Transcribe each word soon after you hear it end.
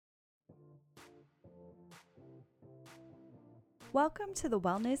Welcome to the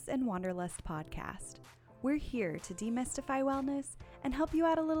Wellness and Wanderlust podcast. We're here to demystify wellness and help you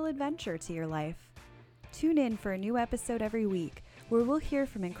add a little adventure to your life. Tune in for a new episode every week where we'll hear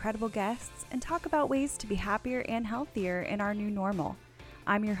from incredible guests and talk about ways to be happier and healthier in our new normal.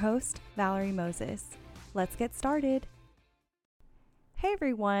 I'm your host, Valerie Moses. Let's get started. Hey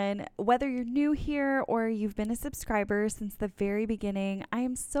everyone, whether you're new here or you've been a subscriber since the very beginning, I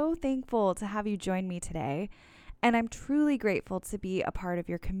am so thankful to have you join me today. And I'm truly grateful to be a part of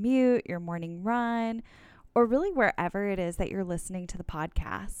your commute, your morning run, or really wherever it is that you're listening to the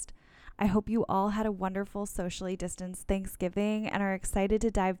podcast. I hope you all had a wonderful socially distanced Thanksgiving and are excited to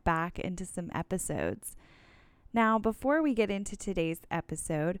dive back into some episodes. Now, before we get into today's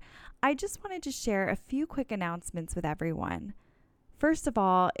episode, I just wanted to share a few quick announcements with everyone. First of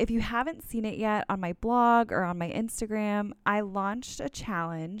all, if you haven't seen it yet on my blog or on my Instagram, I launched a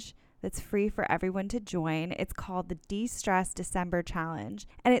challenge that's free for everyone to join. It's called the De-Stress December Challenge,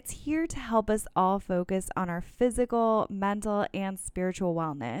 and it's here to help us all focus on our physical, mental, and spiritual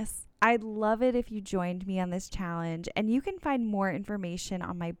wellness. I'd love it if you joined me on this challenge, and you can find more information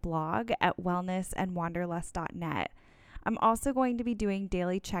on my blog at wellnessandwanderlust.net. I'm also going to be doing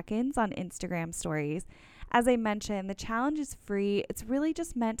daily check-ins on Instagram stories. As I mentioned, the challenge is free. It's really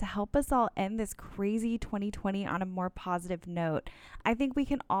just meant to help us all end this crazy 2020 on a more positive note. I think we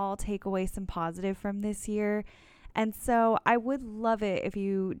can all take away some positive from this year. And so I would love it if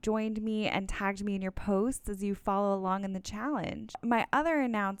you joined me and tagged me in your posts as you follow along in the challenge. My other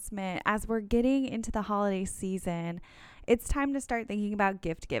announcement, as we're getting into the holiday season, it's time to start thinking about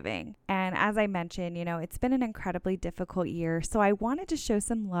gift giving. And as I mentioned, it's been an incredibly difficult year. So I wanted to show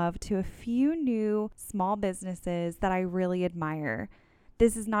some love to a few new small businesses that I really admire.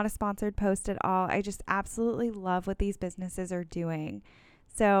 This is not a sponsored post at all. I just absolutely love what these businesses are doing.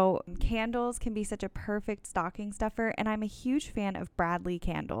 So candles can be such a perfect stocking stuffer, and I'm a huge fan of Bradley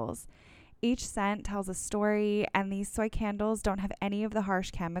candles. Each scent tells a story, and these soy candles don't have any of the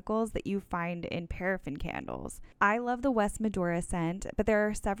harsh chemicals that you find in paraffin candles. I love the West Medora scent, but there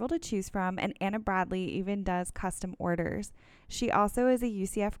are several to choose from, and Anna Bradley even does custom orders. She also is a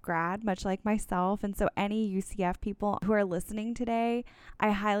UCF grad, much like myself, and so any UCF people who are listening today, I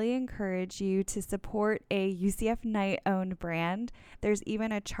highly encourage you to support a UCF Knight-owned brand. There's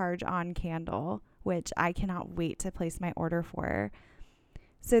even a charge-on candle, which I cannot wait to place my order for.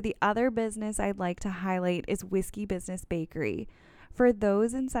 So the other business I'd like to highlight is Whiskey Business Bakery. For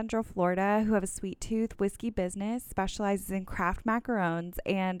those in Central Florida who have a sweet tooth, Whiskey Business specializes in craft macarons,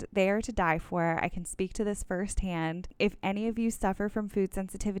 and they are to die for. I can speak to this firsthand. If any of you suffer from food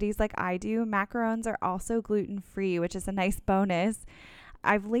sensitivities like I do, macarons are also gluten-free, which is a nice bonus.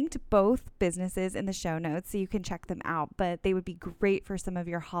 I've linked both businesses in the show notes so you can check them out, but they would be great for some of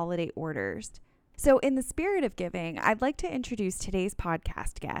your holiday orders. So in the spirit of giving, I'd like to introduce today's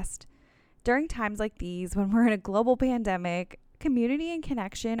podcast guest. During times like these, when we're in a global pandemic, community and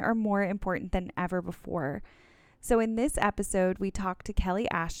connection are more important than ever before. So in this episode, we talk to Kelly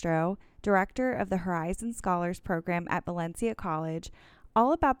Astro, director of the Horizon Scholars Program at Valencia College,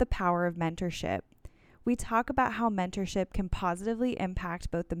 all about the power of mentorship. We talk about how mentorship can positively impact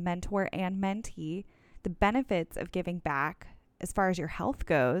both the mentor and mentee, the benefits of giving back as far as your health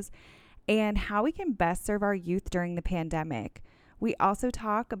goes, and how we can best serve our youth during the pandemic. We also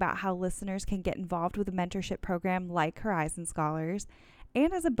talk about how listeners can get involved with a mentorship program like Horizon Scholars.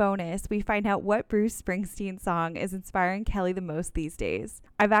 And as a bonus, we find out what Bruce Springsteen song is inspiring Kelly the most these days.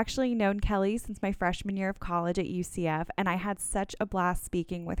 I've actually known Kelly since my freshman year of college at UCF, and I had such a blast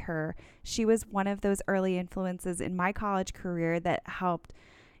speaking with her. She was one of those early influences in my college career that helped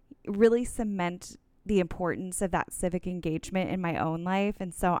really cement the importance of that civic engagement in my own life.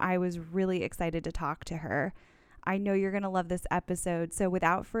 And so I was really excited to talk to her. I know you're going to love this episode. So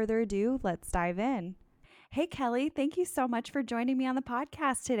without further ado, let's dive in. Hey, Kelly, thank you so much for joining me on the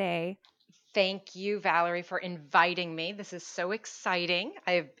podcast today. Thank you, Valerie, for inviting me. This is so exciting.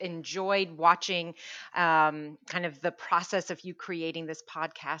 I've enjoyed watching kind of the process of you creating this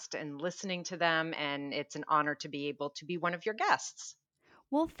podcast and listening to them. And it's an honor to be able to be one of your guests.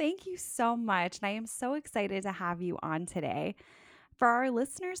 Well, thank you so much. And I am so excited to have you on today. For our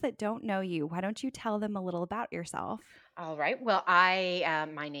listeners that don't know you, why don't you tell them a little about yourself? All right. Well,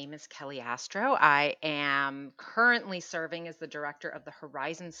 my name is Kelly Astro. I am currently serving as the director of the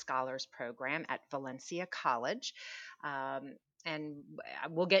Horizon Scholars Program at Valencia College. Um, and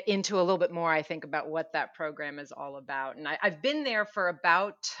we'll get into a little bit more, I think, about what that program is all about. And I've been there for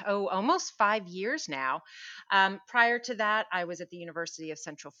about, almost 5 years now. Prior to that, I was at the University of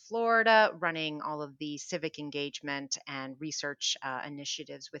Central Florida running all of the civic engagement and research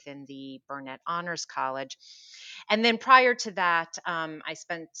initiatives within the Burnett Honors College. And then prior to that, I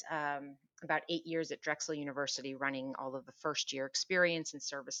spent about 8 years at Drexel University running all of the first year experience and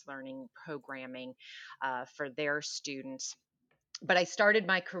service learning programming for their students. But I started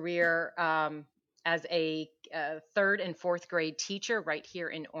my career as a third and fourth grade teacher right here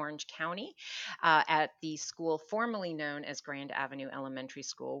in Orange County at the school formerly known as Grand Avenue Elementary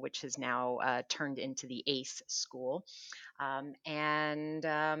School, which has now turned into the ACE School. And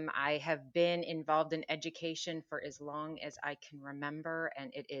I have been involved in education for as long as I can remember,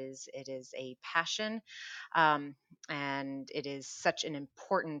 and it is a passion, um, and it is such an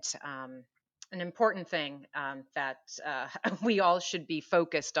important thing that we all should be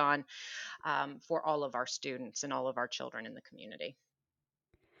focused on for all of our students and all of our children in the community.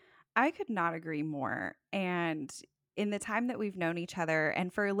 I could not agree more. And in the time that we've known each other,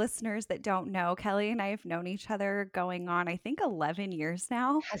 and for listeners that don't know, Kelly and I have known each other going on, I think, 11 years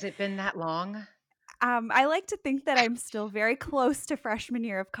now. Has it been that long? I like to think that I'm still very close to freshman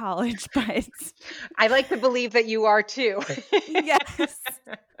year of college, but I like to believe that you are too. yes.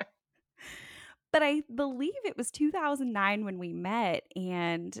 But I believe it was 2009 when we met,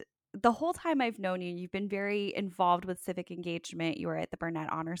 and the whole time I've known you, you've been very involved with civic engagement. You were at the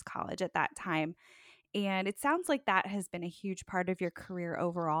Burnett Honors College at that time, and it sounds like that has been a huge part of your career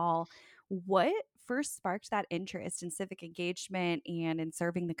overall. What first sparked that interest in civic engagement and in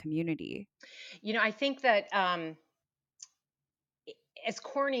serving the community? I think that as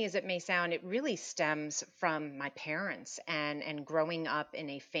corny as it may sound, it really stems from my parents and growing up in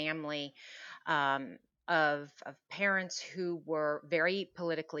a family um, of parents who were very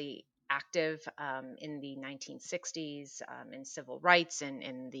politically active in the 1960s in civil rights and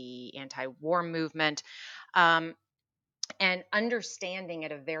in the anti-war movement. Um, and understanding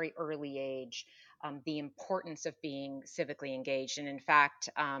at a very early age the importance of being civically engaged. And in fact,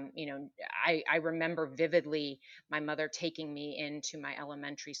 I remember vividly my mother taking me into my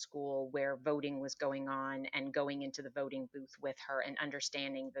elementary school where voting was going on and going into the voting booth with her and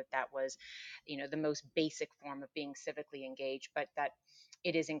understanding that that was, the most basic form of being civically engaged, but that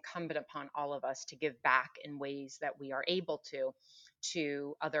it is incumbent upon all of us to give back in ways that we are able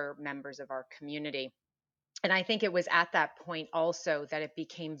to other members of our community. And I think it was at that point also that it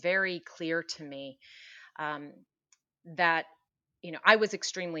became very clear to me um, that I was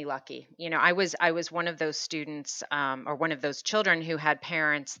extremely lucky. I was one of those students or one of those children who had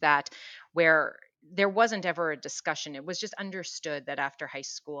parents that where there wasn't ever a discussion. It was just understood that after high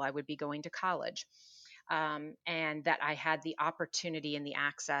school I would be going to college. And that I had the opportunity and the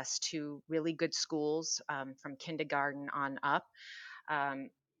access to really good schools from kindergarten on up.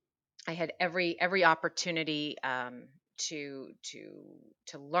 Um, I had every opportunity to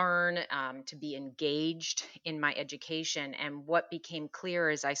learn, to be engaged in my education. And what became clear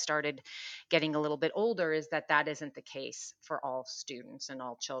as I started getting a little bit older is that that isn't the case for all students and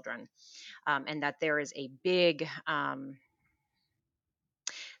all children, and that there is a big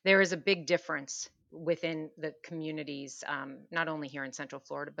difference within the communities, not only here in Central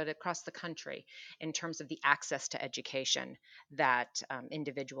Florida, but across the country, in terms of the access to education that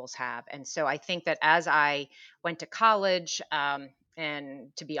individuals have. And so I think that as I went to college,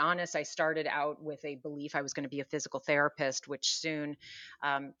 and to be honest, I started out with a belief I was going to be a physical therapist, which soon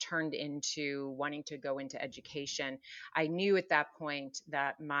turned into wanting to go into education. I knew at that point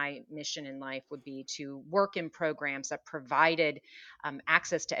that my mission in life would be to work in programs that provided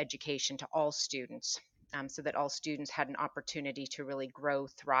access to education to all students. So that all students had an opportunity to really grow,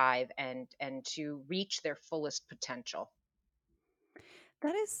 thrive, and to reach their fullest potential.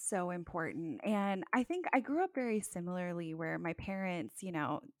 That is so important. And I think I grew up very similarly where my parents,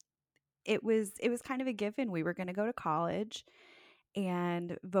 it was kind of a given we were going to go to college.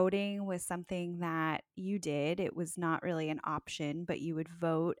 And voting was something that you did. It was not really an option, but you would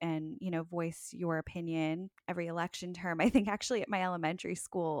vote and, voice your opinion every election term. I think actually at my elementary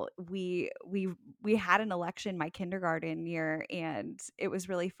school, we had an election my kindergarten year, and it was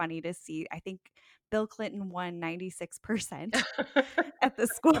really funny to see. I think Bill Clinton won 96% at the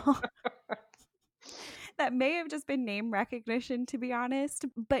school. That may have just been name recognition, to be honest,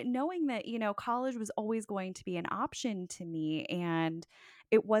 but knowing that, college was always going to be an option to me, and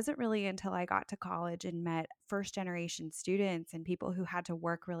it wasn't really until I got to college and met first generation students and people who had to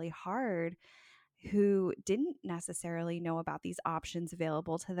work really hard, who didn't necessarily know about these options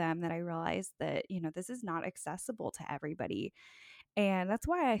available to them, that I realized that, this is not accessible to everybody. And that's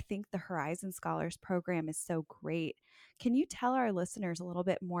why I think the Horizon Scholars program is so great. Can you tell our listeners a little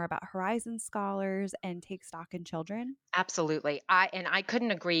bit more about Horizon Scholars and Take Stock in Children? Absolutely. I couldn't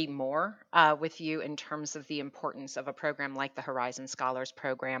agree more with you in terms of the importance of a program like the Horizon Scholars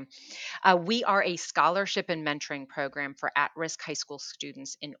Program. We are a scholarship and mentoring program for at-risk high school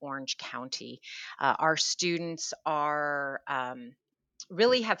students in Orange County. Our students are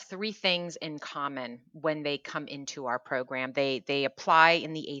really have three things in common when they come into our program. They apply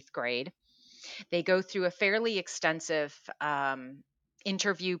in the eighth grade. They go through a fairly extensive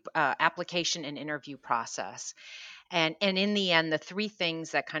interview application and interview process, and in the end, the three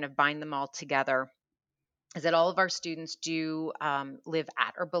things that kind of bind them all together is that all of our students do live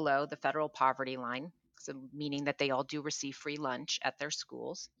at or below the federal poverty line, so meaning that they all do receive free lunch at their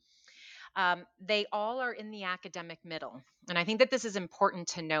schools. They all are in the academic middle. And I think that this is important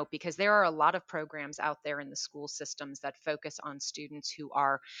to note because there are a lot of programs out there in the school systems that focus on students who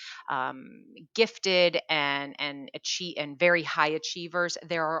are gifted and achieve and very high achievers.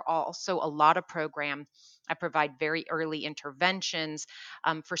 There are also a lot of programs that provide very early interventions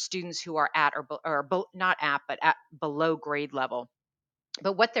for students who are at not at, but at below grade level.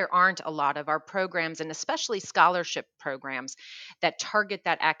 But what there aren't a lot of are programs, and especially scholarship programs, that target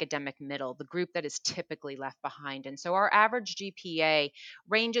that academic middle, the group that is typically left behind. And so our average GPA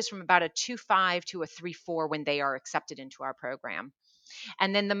ranges from about a 2.5 to a 3.4 when they are accepted into our program.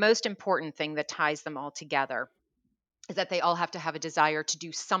 And then the most important thing that ties them all together is that they all have to have a desire to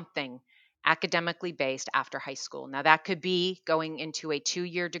do something academically based after high school. Now, that could be going into a 2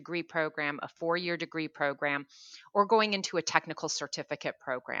 year degree program, a 4 year degree program, or going into a technical certificate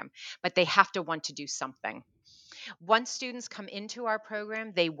program, but they have to want to do something. Once students come into our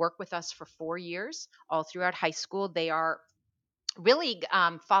program, they work with us for 4 years all throughout high school. They are really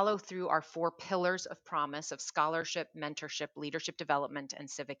follow through our four pillars of promise of scholarship, mentorship, leadership development, and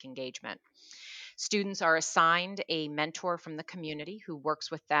civic engagement. Students are assigned a mentor from the community who works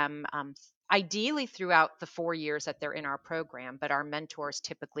with them ideally throughout the 4 years that they're in our program, but our mentors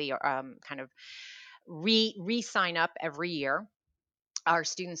typically kind of re sign up every year. Our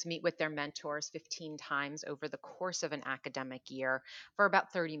students meet with their mentors 15 times over the course of an academic year for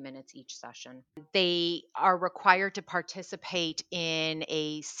about 30 minutes each session. They are required to participate in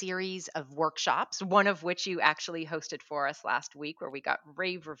a series of workshops, one of which you actually hosted for us last week, where we got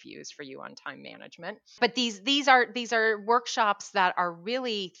rave reviews for you on time management. But these are workshops that are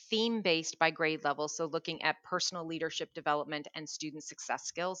really theme based by grade level, so looking at personal leadership development and student success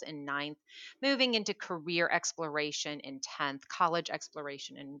skills in ninth, moving into career exploration in 10th, college exploration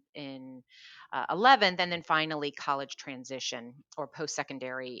in 11th, and then finally college transition or post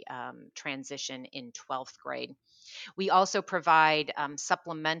secondary transition in 12th grade. We also provide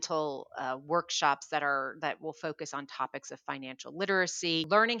supplemental workshops that will focus on topics of financial literacy,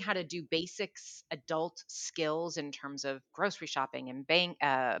 learning how to do basics adult skills in terms of grocery shopping and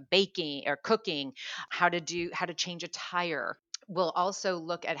baking or cooking, how to change a tire. We'll also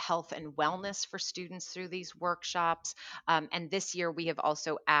look at health and wellness for students through these workshops. And this year, we have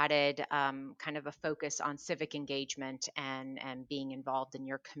also added kind of a focus on civic engagement and being involved in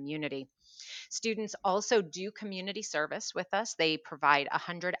your community. Students also do community service with us. They provide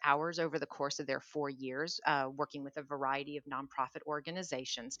 100 hours over the course of their 4 years, working with a variety of nonprofit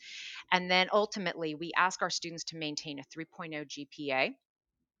organizations. And then ultimately, we ask our students to maintain a 3.0 GPA.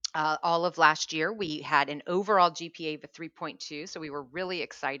 All of last year, we had an overall GPA of a 3.2, so we were really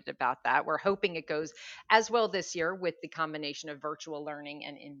excited about that. We're hoping it goes as well this year with the combination of virtual learning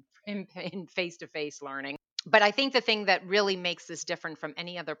and in face-to-face learning. But I think the thing that really makes this different from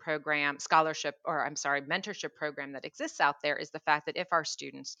any other program, scholarship, or I'm sorry, mentorship program that exists out there is the fact that if our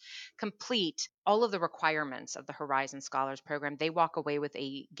students complete all of the requirements of the Horizon Scholars Program, they walk away with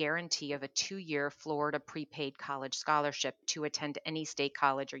a guarantee of a 2 year Florida prepaid college scholarship to attend any state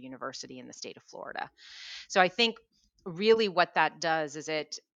college or university in the state of Florida. So I think really what that does is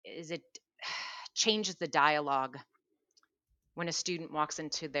it changes the dialogue when a student walks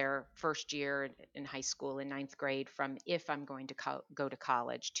into their first year in high school in ninth grade from if I'm going to go to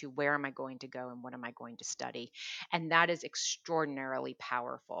college to where am I going to go and what am I going to study. And that is extraordinarily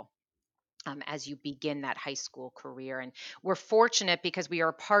powerful as you begin that high school career. And we're fortunate because we are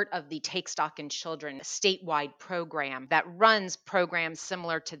a part of the Take Stock in Children statewide program that runs programs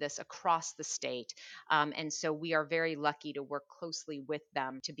similar to this across the state. And so we are very lucky to work closely with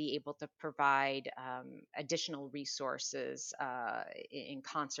them to be able to provide additional resources in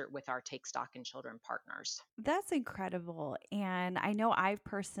concert with our Take Stock in Children partners. That's incredible. And I know I've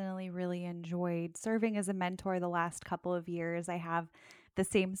personally really enjoyed serving as a mentor the last couple of years. I have the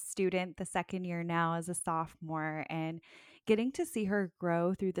same student the second year now as a sophomore, and getting to see her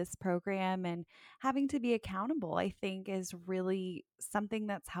grow through this program and having to be accountable, I think, is really something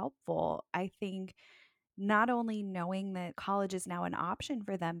that's helpful. I think not only knowing that college is now an option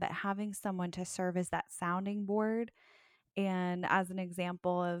for them, but having someone to serve as that sounding board and as an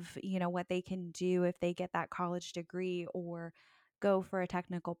example of, what they can do if they get that college degree or go for a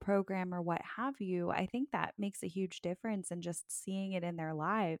technical program or what have you. I think that makes a huge difference in just seeing it in their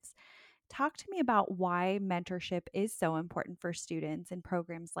lives. Talk to me about why mentorship is so important for students in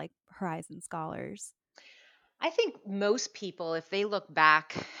programs like Horizon Scholars. I think most people, if they look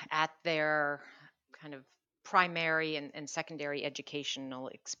back at their kind of primary and secondary educational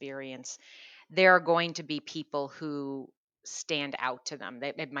experience, there are going to be people who stand out to them.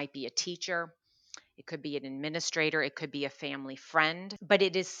 It might be a teacher, it could be an administrator, it could be a family friend, but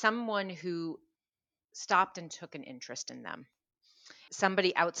it is someone who stopped and took an interest in them.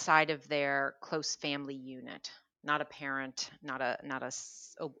 Somebody outside of their close family unit, not a parent, not a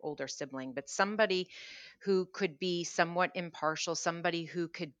older sibling, but somebody who could be somewhat impartial, somebody who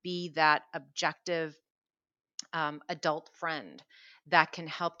could be that objective adult friend that can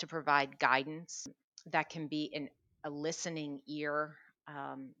help to provide guidance, that can be a listening ear,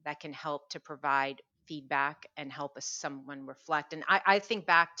 that can help to provide feedback and help us someone reflect. And I think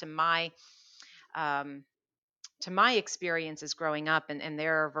back um, to my experiences growing up, and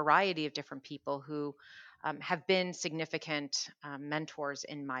there are a variety of different people who have been significant mentors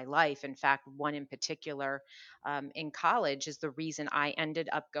in my life. In fact, one in particular in college is the reason I ended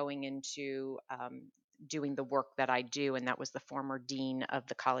up going into doing the work that I do, and that was the former dean of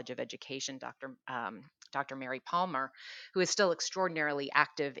the College of Education, Dr. Mary Palmer, who is still extraordinarily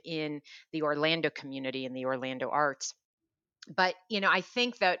active in the Orlando community and the Orlando arts. But I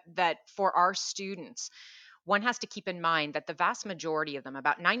think that for our students, one has to keep in mind that the vast majority of them,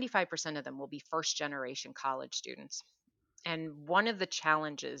 about 95% of them, will be first generation college students. And one of the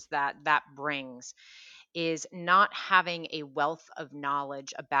challenges that brings is not having a wealth of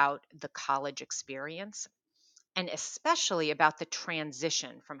knowledge about the college experience, and especially about the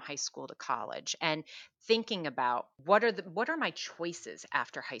transition from high school to college, and thinking about what are my choices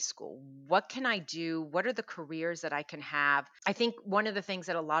after high school, what can I do, what are the careers that I can have. I think one of the things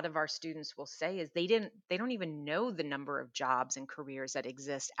that a lot of our students will say is they don't even know the number of jobs and careers that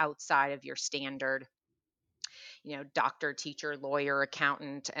exist outside of your standard, doctor, teacher, lawyer,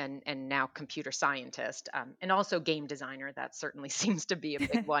 accountant, and now computer scientist, and also game designer. That certainly seems to be a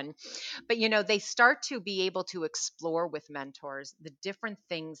big one. But they start to be able to explore with mentors the different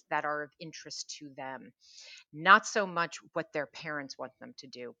things that are of interest to them, not so much what their parents want them to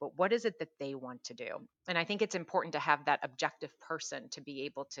do, but what is it that they want to do. And I think it's important to have that objective person to be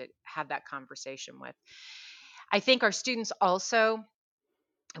able to have that conversation with. I think our students also,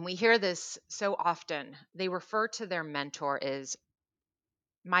 and we hear this so often, they refer to their mentor as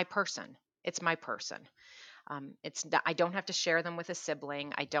my person. It's my person. I don't have to share them with a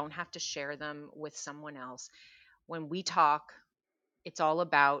sibling. I don't have to share them with someone else. When we talk, it's all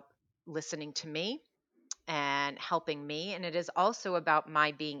about listening to me and helping me, and it is also about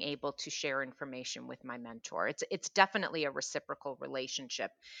my being able to share information with my mentor. It's definitely a reciprocal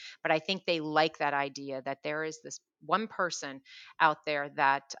relationship, but I think they like that idea that there is this one person out there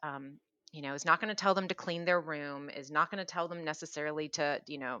that is not going to tell them to clean their room, is not going to tell them necessarily to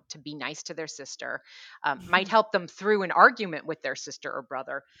to be nice to their sister, might help them through an argument with their sister or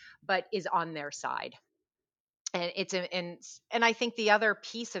brother, but is on their side. And and I think the other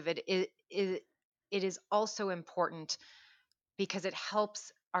piece of is it is also important because it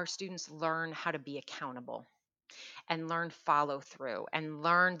helps our students learn how to be accountable and learn follow through and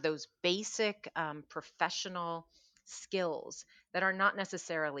learn those basic professional skills that are not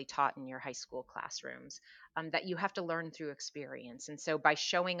necessarily taught in your high school classrooms, that you have to learn through experience. And so by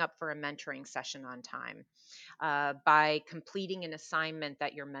showing up for a mentoring session on time, by completing an assignment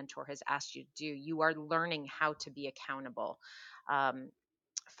that your mentor has asked you to do, you are learning how to be accountable um,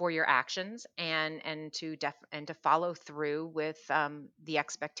 for your actions, and to follow through with the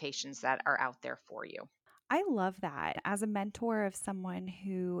expectations that are out there for you. I love that. As a mentor of someone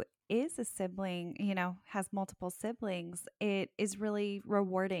who is a sibling, has multiple siblings, it is really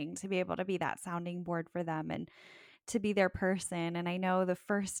rewarding to be able to be that sounding board for them and to be their person. And I know the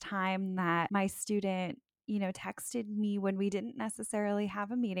first time that my student, texted me when we didn't necessarily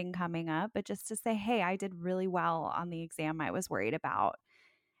have a meeting coming up, but just to say, hey, I did really well on the exam I was worried about.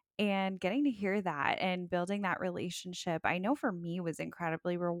 And getting to hear that and building that relationship, I know for me was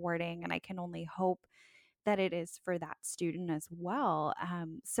incredibly rewarding. And I can only hope that it is for that student as well.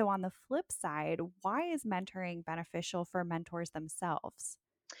 So, on the flip side, why is mentoring beneficial for mentors themselves?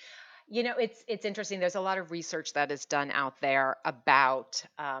 It's interesting. There's a lot of research that is done out there about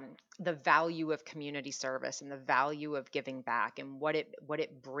the value of community service and the value of giving back and what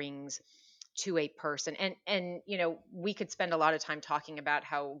it brings to a person. And we could spend a lot of time talking about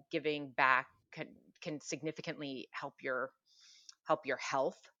how giving back can significantly help your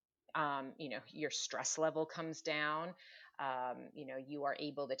health. Your stress level comes down. You are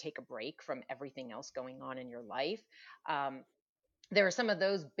able to take a break from everything else going on in your life. Um, there are some of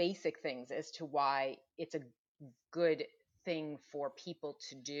those basic things as to why it's a good thing for people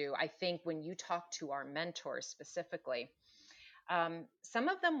to do. I think when you talk to our mentors specifically, some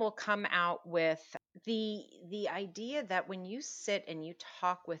of them will come out with the idea that when you sit and you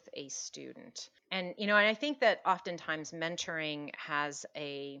talk with a student, and I think that oftentimes mentoring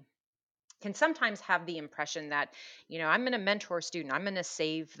can sometimes have the impression that, I'm going to mentor a student, I'm going to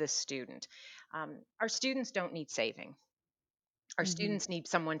save the student. Our students don't need saving. Our Hmm. students need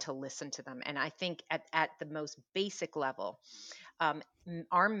someone to listen to them. And I think at the most basic level,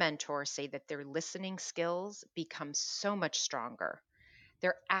 our mentors say that their listening skills become so much stronger.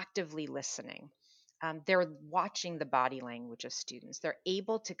 They're actively listening. They're watching the body language of students. They're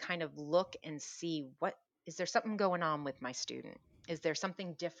able to kind of look and see, what is there something going on with my student? Is there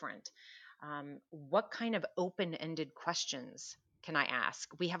something different? What kind of open ended questions can I ask?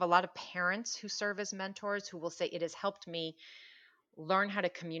 We have a lot of parents who serve as mentors who will say, it has helped me learn how to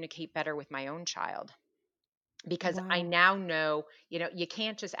communicate better with my own child, because I Wow. now know, you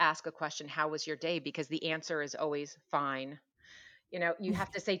can't just ask a question, how was your day? Because the answer is always fine. You have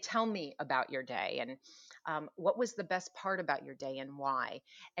to say, tell me about your day, and what was the best part about your day and why?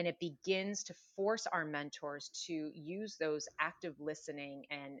 And it begins to force our mentors to use those active listening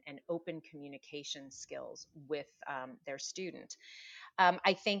and open communication skills with their student.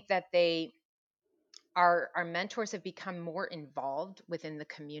 I think that our mentors have become more involved within the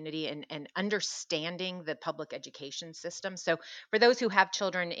community and understanding the public education system. So for those who have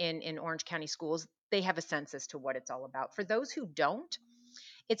children in Orange County schools, they have a sense as to what it's all about. For those who don't,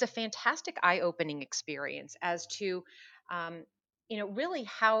 it's a fantastic eye-opening experience as to really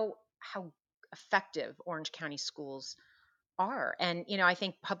how effective Orange County schools are. And I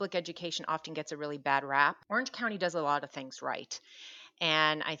think public education often gets a really bad rap. Orange County does a lot of things right,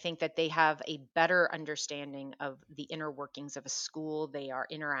 and I think that they have a better understanding of the inner workings of a school. They are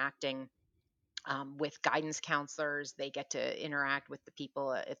interacting with guidance counselors. They get to interact with the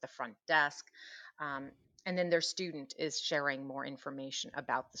people at the front desk. Um, and then their student is sharing more information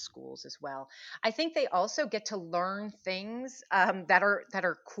about the schools as well. I think they also get to learn things that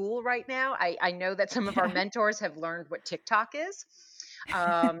are cool right now. I know that some of our Yeah. mentors have learned what TikTok is.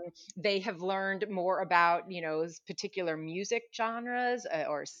 Um, they have learned more about particular music genres,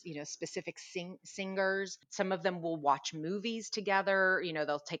 or specific singers. Some of them will watch movies together.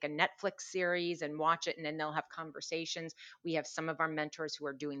 They'll take a Netflix series and watch it, and then they'll have conversations. We have some of our mentors who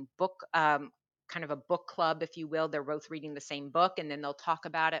are doing book kind of a book club, if you will. They're both reading the same book, and then they'll talk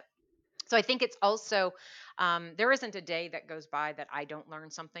about it. So I think it's also, there isn't a day that goes by that I don't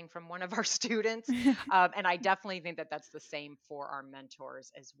learn something from one of our students. And I definitely think that that's the same for our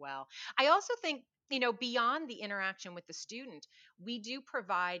mentors as well. I also think, beyond the interaction with the student, we do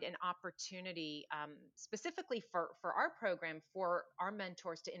provide an opportunity, specifically for our program, for our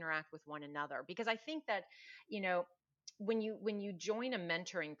mentors to interact with one another. Because I think that, you know, when you join a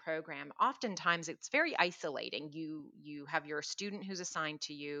mentoring program, oftentimes it's very isolating. You have your student who's assigned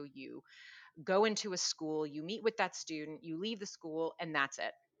to you. You go into a school, you meet with that student, you leave the school, and that's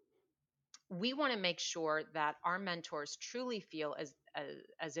it. We want to make sure that our mentors truly feel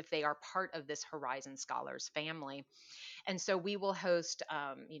as if they are part of this Horizon Scholars family. And so we will host,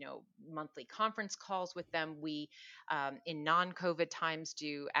 monthly conference calls with them. We, in non-COVID times,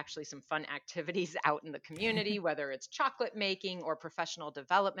 do actually some fun activities out in the community, whether it's chocolate making or professional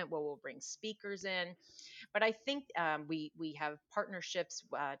development, where we'll bring speakers in. But I think we have partnerships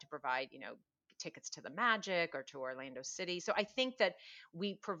to provide, tickets to the Magic or to Orlando City. So I think that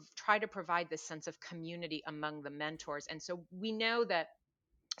we try to provide this sense of community among the mentors. And so we know that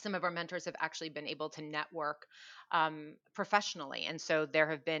some of our mentors have actually been able to network professionally. And so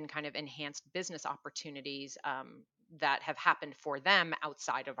there have been kind of enhanced business opportunities that have happened for them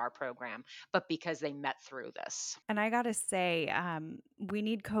outside of our program, but because they met through this. And I gotta say, we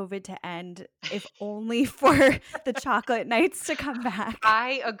need COVID to end, if only for the chocolate nights to come back.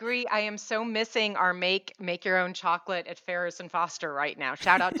 I agree. I am so missing our make your own chocolate at Ferris and Foster right now.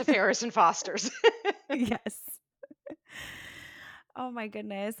 Shout out to Ferris and Foster's. Yes. Oh my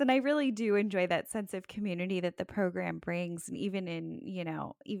goodness. And I really do enjoy that sense of community that the program brings. And even in,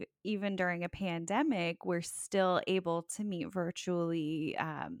 even during a pandemic, we're still able to meet virtually,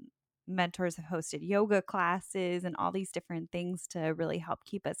 mentors have hosted yoga classes and all these different things to really help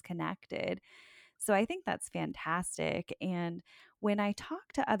keep us connected. So I think that's fantastic. And when I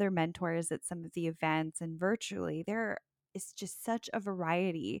talk to other mentors at some of the events and virtually, there is just such a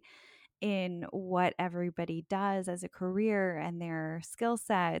variety in what everybody does as a career and their skill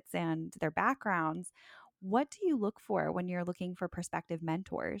sets and their backgrounds. What do you look for when you're looking for prospective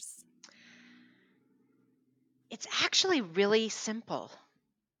mentors? It's actually really simple.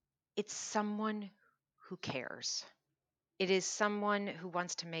 It's someone who cares. It is someone who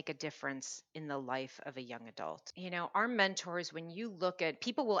wants to make a difference in the life of a young adult. Our mentors, when you look at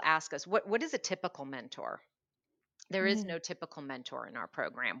people will ask us, what is a typical mentor? There is Mhm. no typical mentor in our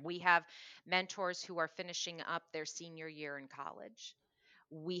program. We have mentors who are finishing up their senior year in college.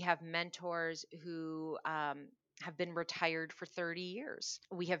 We have mentors who have been retired for 30 years.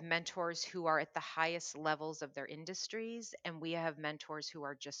 We have mentors who are at the highest levels of their industries, and we have mentors who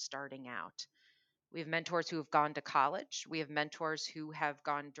are just starting out. We have mentors who have gone to college. We have mentors who have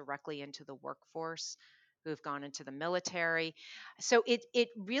gone directly into the workforce, who have gone into the military. So it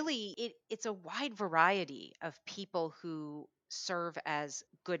really it's a wide variety of people who serve as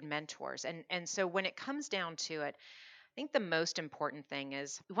good mentors. And so when it comes down to it, I think the most important thing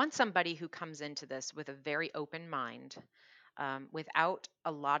is we want somebody who comes into this with a very open mind, without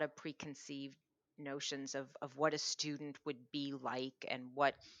a lot of preconceived notions of what a student would be like and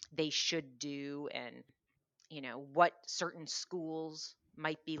what they should do, and what certain schools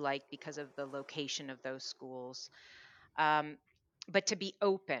might be like because of the location of those schools. um, but to be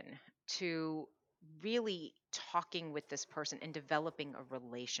open to really talking with this person and developing a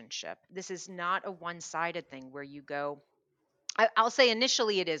relationship. This is not a one-sided thing where you go, I'll say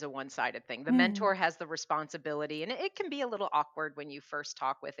initially it is a one-sided thing. The Mhm. mentor has the responsibility, and it can be a little awkward when you first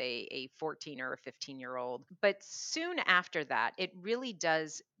talk with a 14 or a 15-year-old. But soon after that, it really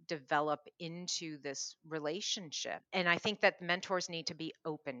does develop into this relationship. And I think that mentors need to be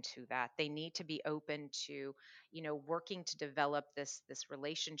open to that. They need to be open to, working to develop this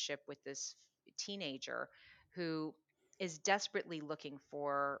relationship with this teenager who is desperately looking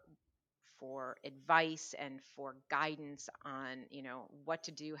for advice and for guidance on what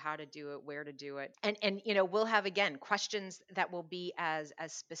to do, how to do it, where to do it. And we'll have again questions that will be as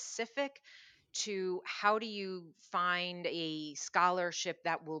specific to how do you find a scholarship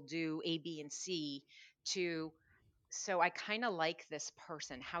that will do A, B, and C, to so I kind of like this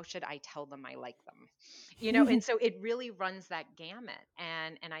person, how should I tell them I like them? And so it really runs that gamut.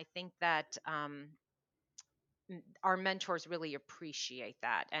 And I think that our mentors really appreciate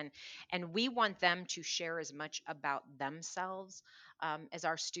that, and we want them to share as much about themselves, as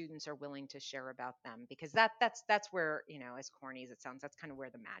our students are willing to share about them, because that's where, as corny as it sounds, that's kind of where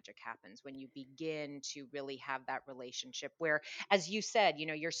the magic happens, when you begin to really have that relationship where, as you said,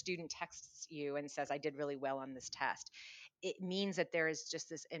 your student texts you and says, I did really well on this test. It means that there is just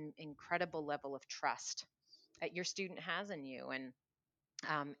this incredible level of trust that your student has in you.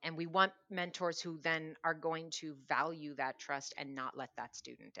 And we want mentors who then are going to value that trust and not let that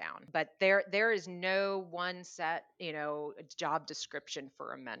student down. But there is no one set, job description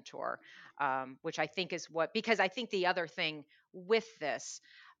for a mentor, which I think is what, because I think the other thing with this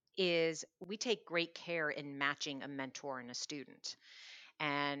is we take great care in matching a mentor and a student.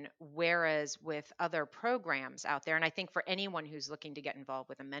 And whereas with other programs out there, and I think for anyone who's looking to get involved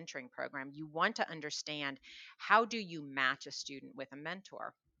with a mentoring program, you want to understand, how do you match a student with a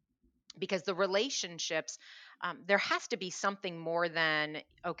mentor? Because the relationships, there has to be something more than,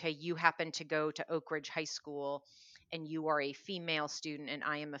 okay, you happen to go to Oak Ridge High School and you are a female student and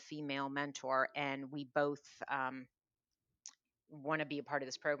I am a female mentor, and we both want to be a part of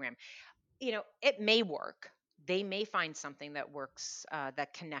this program. It may work. They may find something that works,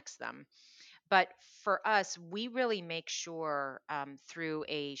 that connects them. But for us, we really make sure, through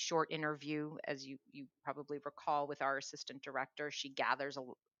a short interview, as you probably recall, with our assistant director, she gathers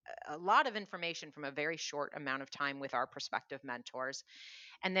a lot of information from a very short amount of time with our prospective mentors.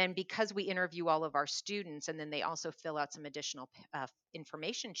 And then because we interview all of our students, and then they also fill out some additional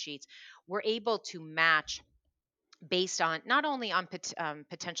information sheets, we're able to match based on not only on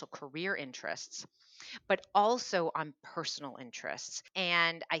potential career interests, but also on personal interests.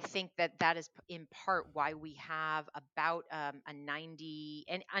 And I think that that is in part why we have about a 90,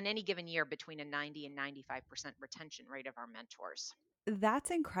 and on any given year, between a 90 and 95% retention rate of our mentors. That's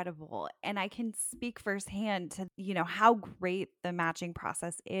incredible. And I can speak firsthand to, how great the matching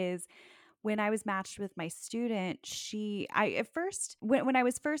process is. When I was matched with my student, I at first, when I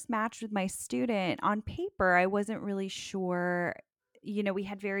was first matched with my student on paper, I wasn't really sure. We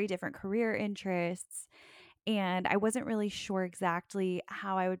had very different career interests. And I wasn't really sure exactly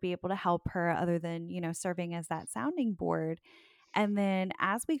how I would be able to help her other than, serving as that sounding board. And then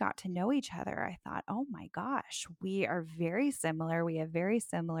as we got to know each other, I thought, oh my gosh, we are very similar. We have very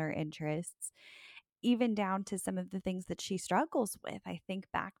similar interests, even down to some of the things that she struggles with. I think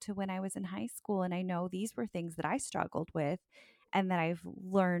back to when I was in high school, and I know these were things that I struggled with and that I've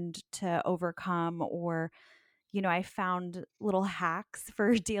learned to overcome, or I found little hacks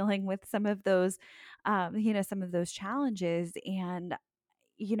for dealing with some of those, some of those challenges. And,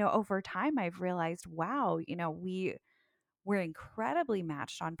 over time, I've realized, wow, we're incredibly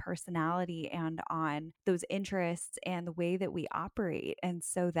matched on personality and on those interests and the way that we operate. And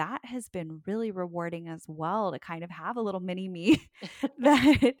so that has been really rewarding as well, to kind of have a little mini me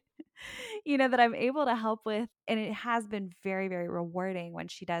that that I'm able to help with. And it has been very, very rewarding when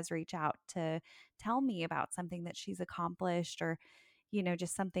she does reach out to tell me about something that she's accomplished, or,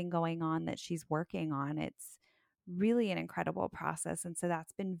 just something going on that she's working on. It's really an incredible process. And so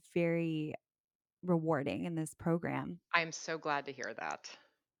that's been very rewarding in this program. I'm so glad to hear that.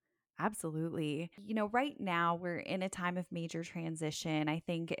 Absolutely. Right now we're in a time of major transition. I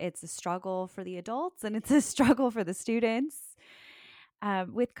think it's a struggle for the adults and it's a struggle for the students.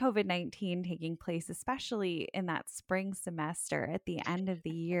 With COVID-19 taking place, especially in that spring semester at the end of the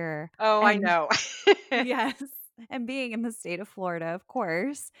year. Oh, I And know. yes, and being in the state of Florida, of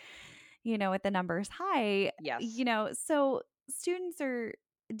course, with the numbers high, Yes. so students are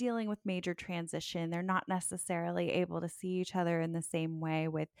dealing with major transition. They're not necessarily able to see each other in the same way,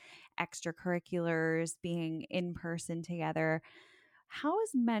 with extracurriculars being in person together. How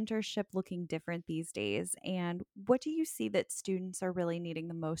is mentorship looking different these days? And what do you see that students are really needing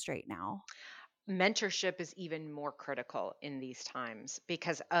the most right now? Mentorship is even more critical in these times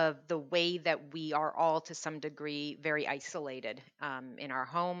because of the way that we are all to some degree very isolated in our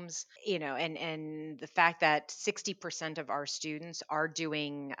homes, and the fact that 60% of our students are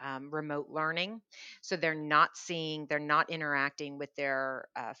doing remote learning. So they're not interacting with their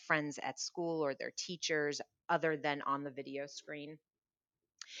friends at school or their teachers other than on the video screen.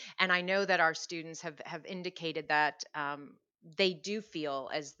 And I know that our students have indicated that they do feel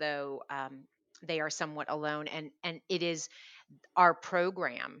as though they are somewhat alone, and it is our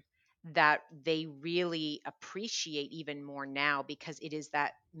program that they really appreciate even more now, because it is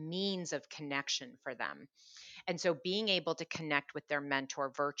that means of connection for them. And so being able to connect with their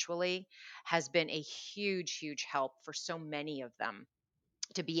mentor virtually has been a huge help for so many of them,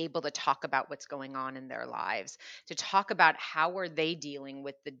 to be able to talk about what's going on in their lives, to talk about how are they dealing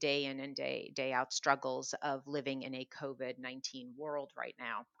with the day in and day out struggles of living in a COVID-19 world right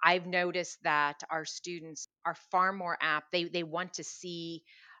now. I've noticed that our students are far more apt. They want to see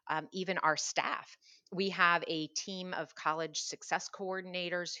even our staff. We have a team of college success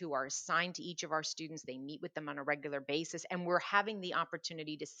coordinators who are assigned to each of our students. They meet with them on a regular basis, and we're having the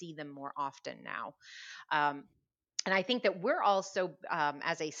opportunity to see them more often now. Um, and I think that we're also,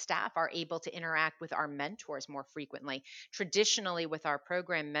 as a staff, are able to interact with our mentors more frequently. Traditionally, with our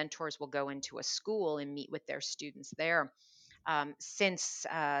program, mentors will go into a school and meet with their students there. Since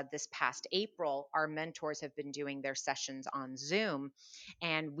this past April, our mentors have been doing their sessions on Zoom,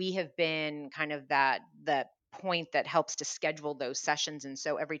 and we have been kind of that point that helps to schedule those sessions. And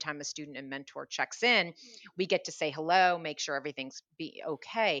so every time a student and mentor checks in, we get to say hello, make sure everything's be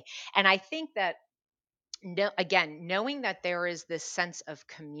okay. And I think that, no, again, knowing that there is this sense of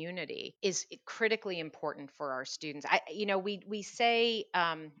community is critically important for our students. We say,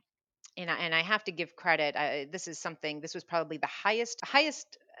 and I have to give credit. This is something. This was probably the highest,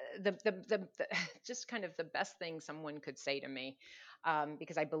 the just kind of the best thing someone could say to me,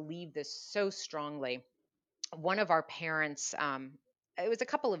 because I believe this so strongly. One of our parents. It was a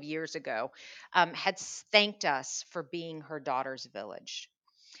couple of years ago, had thanked us for being her daughter's village,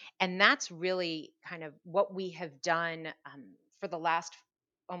 and that's really kind of what we have done for the last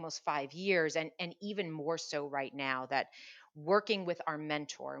almost 5 years, and even more so right now, that working with our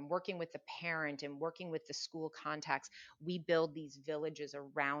mentor and working with the parent and working with the school contacts, we build these villages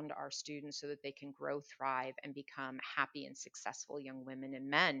around our students so that they can grow, thrive, and become happy and successful young women and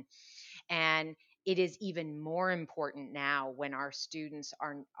men. And it is even more important now when our students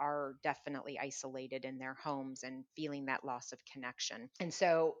are definitely isolated in their homes and feeling that loss of connection. And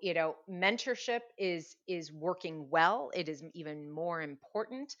so, mentorship is working well. It is even more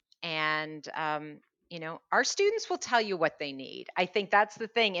important. And our students will tell you what they need. I think that's the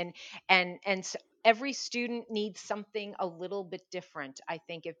thing. And every student needs something a little bit different. I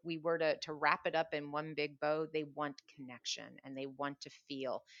think if we were to wrap it up in one big bow, they want connection, and they want to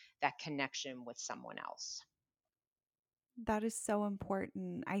feel that connection with someone else. That is so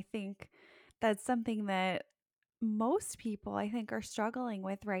important. I think that's something that most people I think are struggling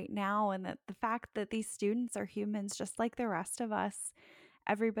with right now, and that the fact that these students are humans just like the rest of us.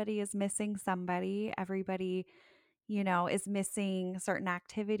 Everybody is missing somebody. Everybody, is missing certain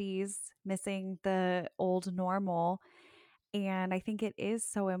activities, missing the old normal. And I think it is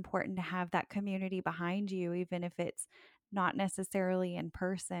so important to have that community behind you, even if it's not necessarily in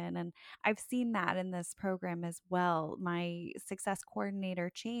person. And I've seen that in this program as well. My success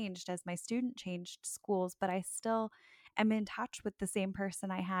coordinator changed as my student changed schools, but I still am in touch with the same person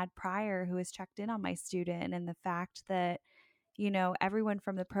I had prior who has checked in on my student. And the fact that everyone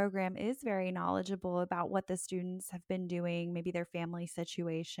from the program is very knowledgeable about what the students have been doing, maybe their family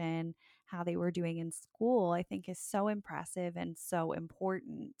situation, how they were doing in school, I think is so impressive and so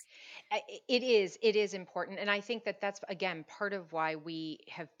important. It is important, and I think that that's again part of why we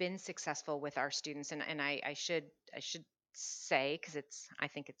have been successful with our students. And I should say, because I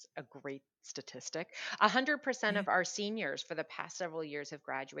think it's a great statistic. 100% of our seniors for the past several years have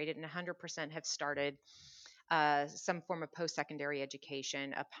graduated, and 100% have started some form of post-secondary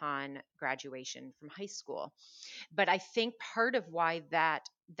education upon graduation from high school. But I think part of why that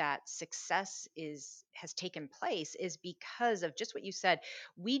success is has taken place is because of just what you said.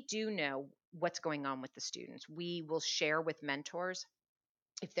 We do know what's going on with the students. We will share with mentors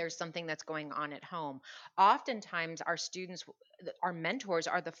if there's something that's going on at home. Oftentimes our mentors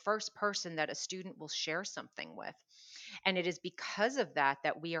are the first person that a student will share something with, and it is because of that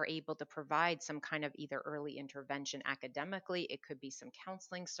that we are able to provide some kind of either early intervention academically. It could be some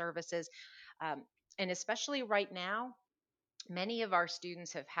counseling services. um, and especially right now, many of our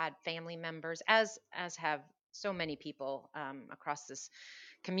students have had family members, as have so many people across this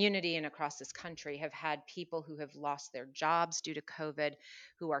community and across this country, have had people who have lost their jobs due to COVID,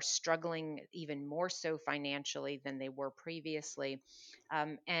 who are struggling even more so financially than they were previously.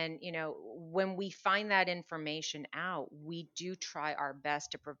 And when we find that information out, we do try our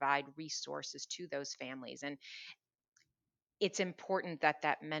best to provide resources to those families. And it's important that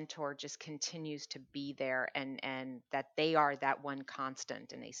that mentor just continues to be there, and that they are that one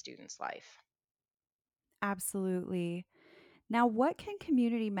constant in a student's life. Absolutely. Now, what can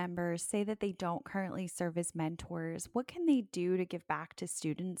community members say that they don't currently serve as mentors? What can they do to give back to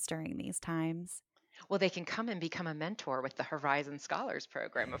students during these times? Well, they can come and become a mentor with the Horizon Scholars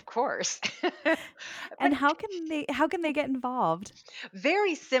Program, of course. But And how can they get involved?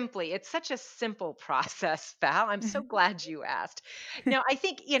 very simply, it's such a simple process, Val. I'm so glad you asked. Now, I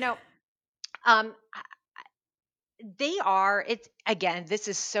think, um, they are, it's again, this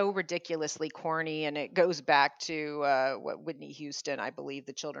is so ridiculously corny, and it goes back to what Whitney Houston, I believe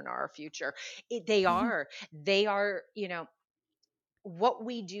the children are our future. They are, what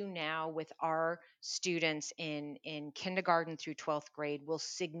we do now with our students in kindergarten through 12th grade will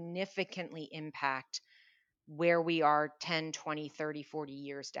significantly impact where we are 10, 20, 30, 40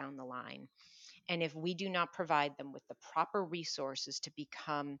 years down the line. And if we do not provide them with the proper resources to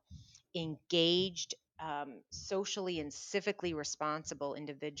become engaged, socially and civically responsible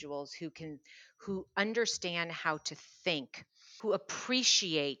individuals who understand how to think, who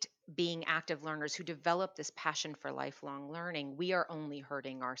appreciate being active learners, who develop this passion for lifelong learning, we are only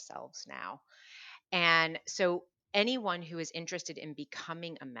hurting ourselves now. And so anyone who is interested in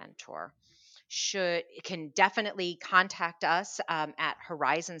becoming a mentor can definitely contact us at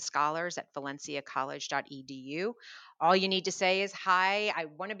Horizon Scholars at valenciacollege.edu. All you need to say is, hi, I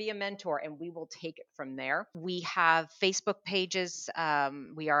want to be a mentor, and we will take it from there. We have Facebook pages.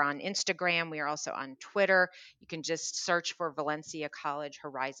 We are on Instagram. We are also on Twitter. You can just search for Valencia College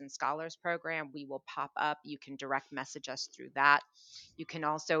Horizon Scholars Program. We will pop up. You can direct message us through that. You can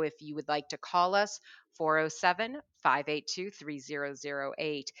also, if you would like to call us, 407 582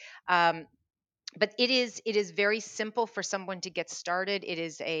 3008. But it is very simple for someone to get started. It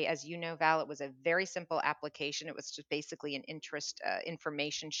is a, as you know, Val, it was a very simple application. It was just basically an interest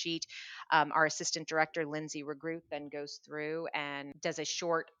information sheet. Our assistant director, Lindsay Regroot, then goes through and does a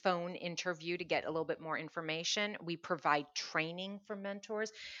short phone interview to get a little bit more information. We provide training for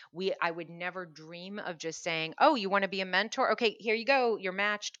mentors. I would never dream of just saying, oh, you want to be a mentor, okay, here you go, you're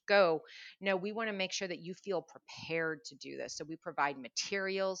matched, go. No, we want to make sure that you feel prepared to do this, so we provide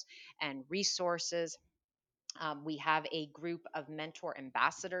materials and resources. We have a group of mentor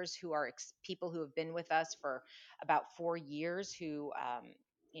ambassadors who are people who have been with us for about 4 years, who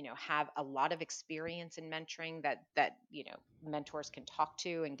have a lot of experience in mentoring, that mentors can talk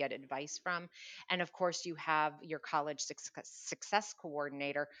to and get advice from. And of course, you have your college success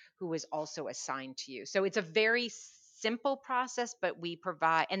coordinator, who is also assigned to you. So it's a very simple process, but we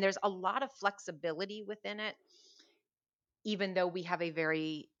provide, and there's a lot of flexibility within it. even though we have a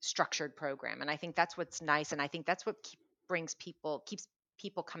very structured program. And I think that's what's nice. And I think that's what keeps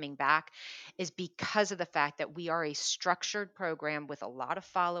people coming back, is because of the fact that we are a structured program with a lot of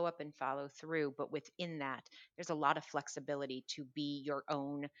follow up and follow through. But within that, there's a lot of flexibility to be your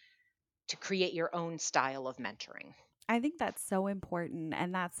own, to create your own style of mentoring. I think that's so important.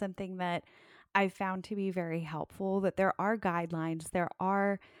 And that's something that I found to be very helpful, that there are guidelines, there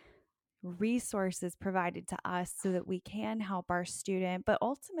are resources provided to us so that we can help our student. But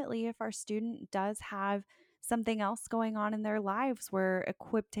ultimately, if our student does have something else going on in their lives, we're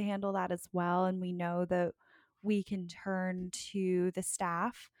equipped to handle that as well. And we know that we can turn to the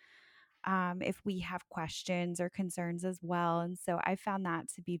staff if we have questions or concerns as well. And so I found that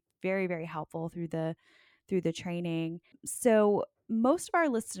to be very, very helpful through the training. So most of our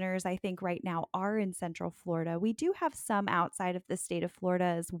listeners, I think right now, are in Central Florida. We do have some outside of the state of Florida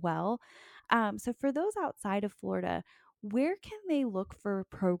as well. So for those outside of Florida, where can they look for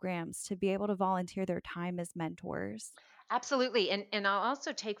programs to be able to volunteer their time as mentors? Absolutely. And I'll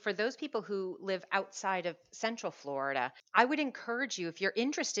also take, for those people who live outside of Central Florida, I would encourage you, if you're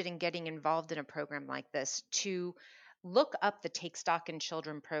interested in getting involved in a program like this, to look up the Take Stock in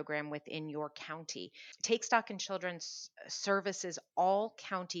Children program within your county. Take Stock in Children services all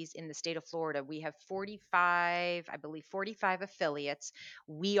counties in the state of Florida. We have 45, I believe 45 affiliates.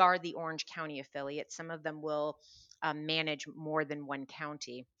 We are the Orange County affiliate. Some of them will manage more than one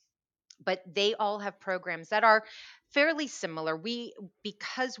county, but they all have programs that are fairly similar. We,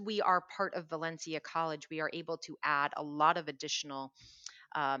 because we are part of Valencia College, we are able to add a lot of additional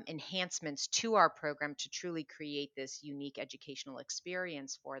enhancements to our program to truly create this unique educational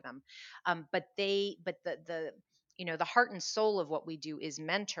experience for them. But the the heart and soul of what we do is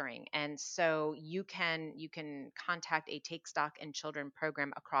mentoring, and so you can contact a Take Stock in Children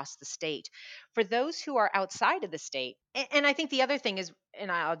program across the state. For those who are outside of the state, and I think the other thing is,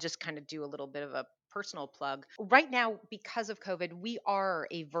 and I'll just kind of do a little bit of a personal plug. Right now, because of COVID, we are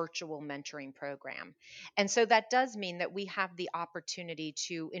a virtual mentoring program. And so that does mean that we have the opportunity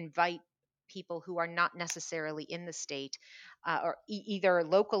to invite people who are not necessarily in the state, or either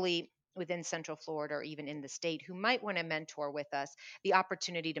locally within Central Florida or even in the state, who might want to mentor with us, the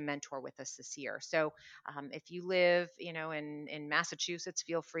opportunity to mentor with us this year. So if you live, in Massachusetts,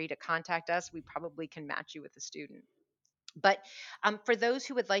 feel free to contact us. We probably can match you with a student. But for those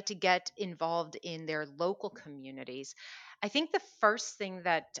who would like to get involved in their local communities, I think the first thing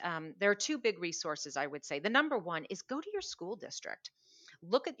that there are two big resources, I would say. The number one is go to your school district.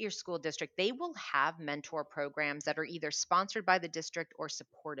 Look at your school district. They will have mentor programs that are either sponsored by the district or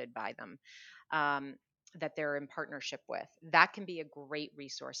supported by them. That they're in partnership with. That can be a great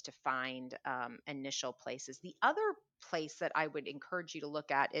resource to find initial places. The other place that I would encourage you to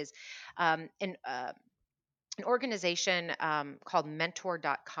look at is an organization called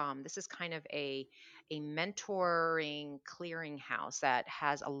mentor.com. This is kind of a mentoring clearinghouse that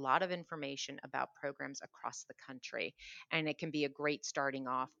has a lot of information about programs across the country. And it can be a great starting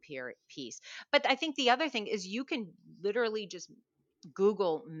off piece. But I think the other thing is you can literally just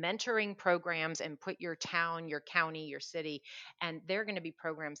Google mentoring programs and put your town, your county, your city, and they're going to be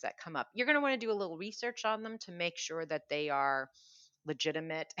programs that come up. You're going to want to do a little research on them to make sure that they are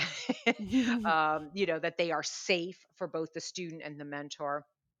legitimate, that they are safe for both the student and the mentor,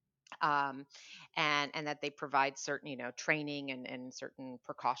 um, and that they provide certain, training and certain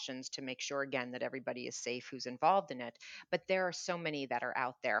precautions to make sure, again, that everybody is safe who's involved in it. But there are so many that are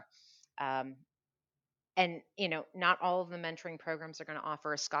out there. Um, and not all of the mentoring programs are going to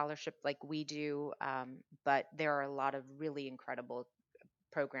offer a scholarship like we do, but there are a lot of really incredible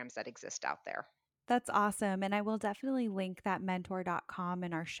programs that exist out there. That's awesome. And I will definitely link that mentor.com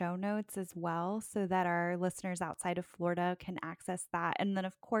in our show notes as well so that our listeners outside of Florida can access that. And then,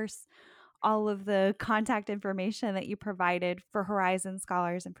 of course, all of the contact information that you provided for Horizon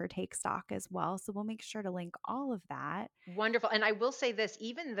Scholars and for Take Stock as well. So we'll make sure to link all of that. Wonderful. And I will say this,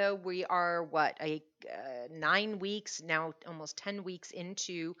 even though we are, what, 9 weeks now, almost 10 weeks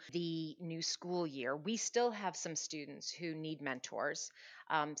into the new school year, we still have some students who need mentors.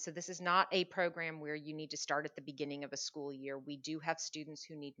 So this is not a program where you need to start at the beginning of a school year. We do have students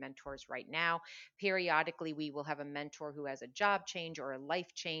who need mentors right now. Periodically, we will have a mentor who has a job change or a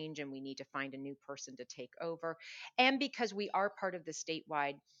life change, and we need to find a new person to take over. And because we are part of the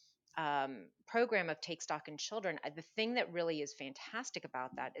statewide program of Take Stock in Children, the thing that really is fantastic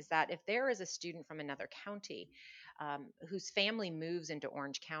about that is that if there is a student from another county whose family moves into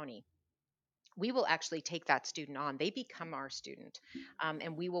Orange County, we will actually take that student on. They become our student,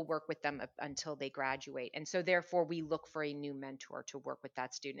 and we will work with them until they graduate. And so, therefore, we look for a new mentor to work with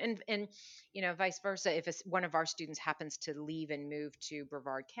that student, and vice versa. If one of our students happens to leave and move to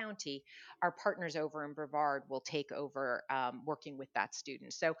Brevard County, our partners over in Brevard will take over working with that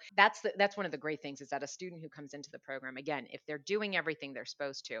student. So that's one of the great things, is that a student who comes into the program, again, if they're doing everything they're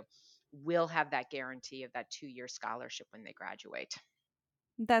supposed to, will have that guarantee of that 2-year scholarship when they graduate.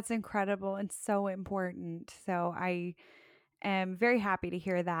 That's incredible and so important. So I am very happy to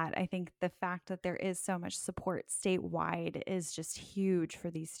hear that. I think the fact that there is so much support statewide is just huge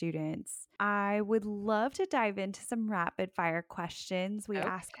for these students. I would love to dive into some rapid fire questions we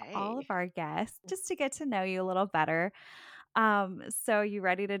ask all of Okay. our guests just to get to know you a little better. So you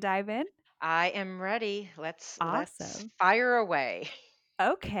ready to dive in? I am ready. Let's Awesome. fire away.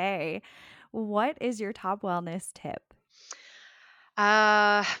 Okay. What is your top wellness tip?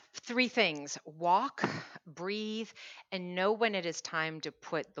 Uh, Three things: walk, breathe, and know when it is time to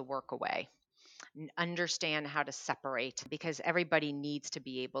put the work away. Understand how to separate, because everybody needs to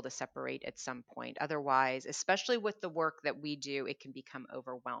be able to separate at some point. Otherwise, especially with the work that we do, it can become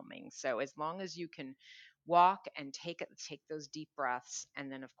overwhelming. So as long as you can walk and take those deep breaths,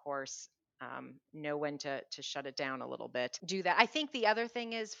 and then of course know when to shut it down a little bit. Do that. I think the other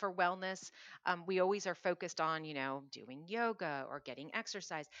thing is, for wellness, we always are focused on doing yoga or getting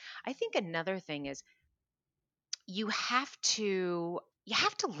exercise. I think another thing is, you have to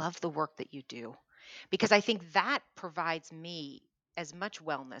love the work that you do, because I think that provides me as much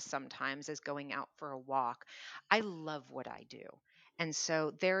wellness sometimes as going out for a walk. I love what I do. And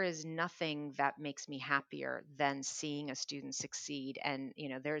so there is nothing that makes me happier than seeing a student succeed. And,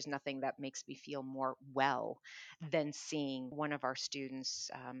 there is nothing that makes me feel more well than seeing one of our students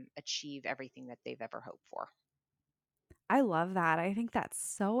achieve everything that they've ever hoped for. I love that. I think that's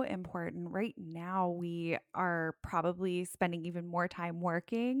so important. Right now, we are probably spending even more time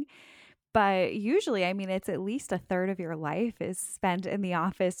working, but usually, I mean, it's at least a third of your life is spent in the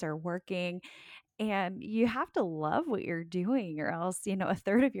office or working, and you have to love what you're doing, or else, a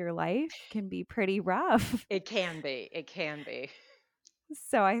third of your life can be pretty rough. It can be. It can be.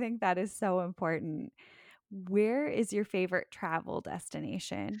 So I think that is so important. Where is your favorite travel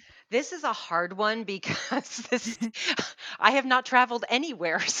destination? This is a hard one, because I have not traveled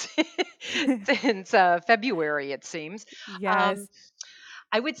anywhere since February, it seems. Um, Yes.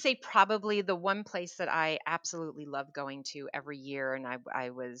 I would say probably the one place that I absolutely love going to every year, and I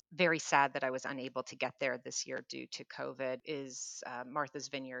was very sad that I was unable to get there this year due to COVID, is Martha's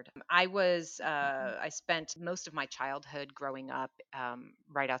Vineyard. I spent most of my childhood growing up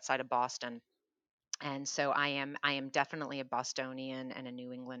right outside of Boston, and so I am definitely a Bostonian and a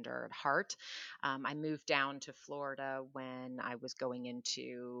New Englander at heart. I moved down to Florida when I was going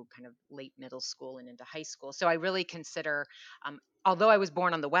into kind of late middle school and into high school. So I really consider, although I was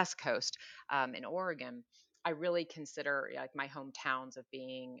born on the West Coast in Oregon, I really consider like my hometowns of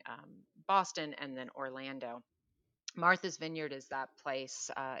being Boston and then Orlando. Martha's Vineyard is that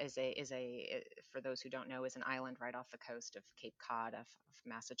place. For those who don't know, is an island right off the coast of Cape Cod of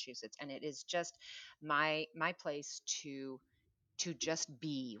Massachusetts, and it is just my place to just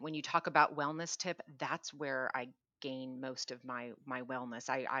be. When you talk about wellness tip, that's where I gain most of my wellness.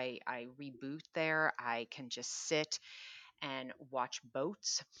 I reboot there. I can just sit and watch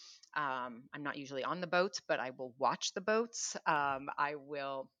boats. I'm not usually on the boats, but I will watch the boats. I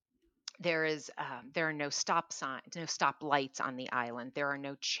will there are no stop signs, no stop lights on the island. There are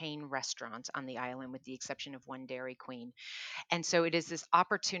no chain restaurants on the island, with the exception of one Dairy Queen. And so it is this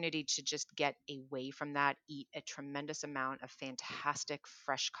opportunity to just get away from that, eat a tremendous amount of fantastic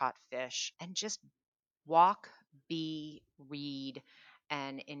fresh caught fish, and just walk, be, read,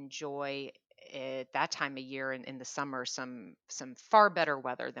 and enjoy at that time of year, in the summer, some far better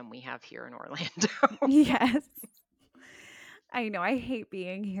weather than we have here in Orlando. Yes. I know, I hate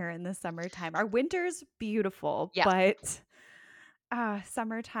being here in the summertime. Our winter's beautiful, Yes, but,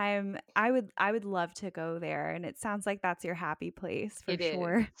 summertime, I would love to go there, and it sounds like that's your happy place for it is.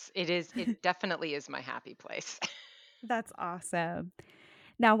 sure. It is. It definitely is my happy place. That's awesome.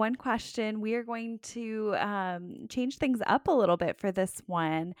 Now, one question, we are going to, change things up a little bit for this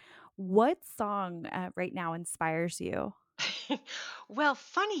one. What song, right now inspires you? Well,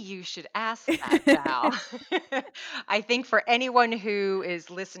 funny you should ask that, Val. I think for anyone who is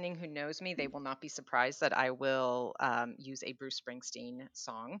listening who knows me, they will not be surprised that I will use a Bruce Springsteen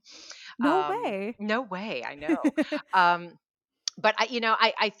song. No way. No way, I know. Um, but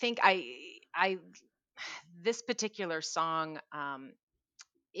I think I this particular song.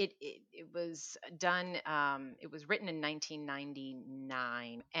 it was done. It was written in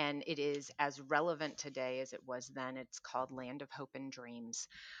 1999, and it is as relevant today as it was then. It's called Land of Hope and Dreams.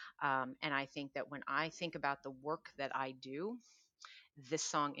 And I think that when I think about the work that I do, this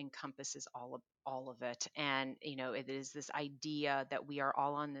song encompasses all of it. And it is this idea that we are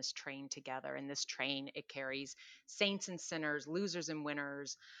all on this train together, and this train, it carries saints and sinners, losers and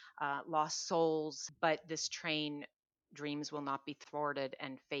winners, lost souls, but this train, dreams will not be thwarted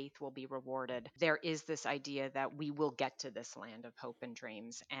and faith will be rewarded. There is this idea that we will get to this land of hope and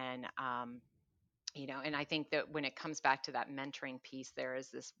dreams. And I think that when it comes back to that mentoring piece, there is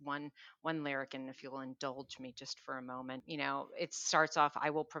this one lyric, and if you'll indulge me just for a moment, it starts off,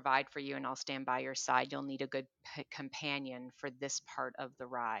 "I will provide for you and I'll stand by your side. You'll need a good companion for this part of the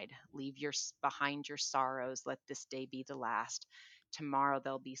ride. Leave behind your sorrows. Let this day be the last. Tomorrow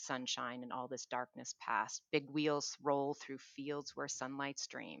there'll be sunshine and all this darkness past. Big wheels roll through fields where sunlight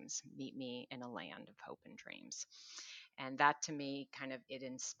streams. Meet me in a land of hope and dreams." And that, to me, kind of, it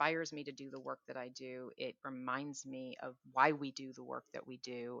inspires me to do the work that I do. It reminds me of why we do the work that we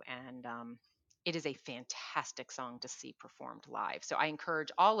do. And it is a fantastic song to see performed live. So I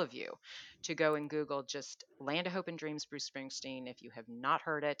encourage all of you to go and Google just Land of Hope and Dreams, Bruce Springsteen, if you have not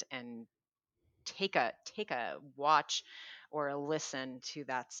heard it, and take a watch or a listen to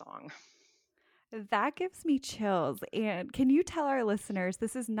that song. That gives me chills. And can you tell our listeners,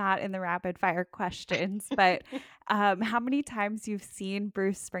 this is not in the rapid fire questions, but how many times you've seen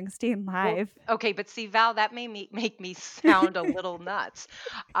Bruce Springsteen Well, live? okay, but see, Val, that may make me sound a little nuts.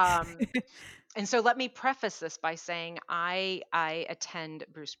 Um, and so let me preface this by saying I attend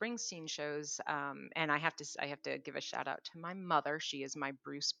Bruce Springsteen shows, and I have to give a shout out to my mother. She is my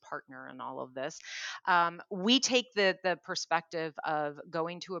Bruce partner in all of this. We take the perspective of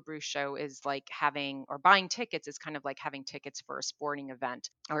going to a Bruce show is like having, or buying tickets is kind of like having tickets for a sporting event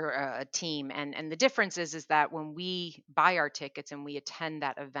or a team. And the difference is that when we buy our tickets and we attend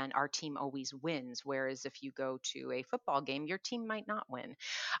that event, our team always wins. Whereas if you go to a football game, your team might not win.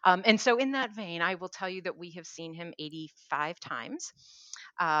 And so, in that vein, I will tell you that we have seen him 85 times.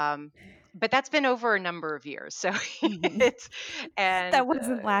 Um, but that's been over a number of years. So Mhm. it's, and That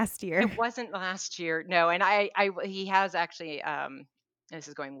wasn't last year. it wasn't last year. No. And he has actually, this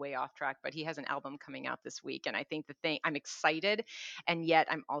is going way off track, but he has an album coming out this week. And I think I'm excited, and yet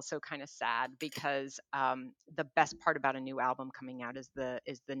I'm also kind of sad because the best part about a new album coming out is the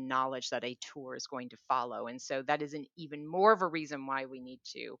knowledge that a tour is going to follow. And so that is an even more of a reason why we need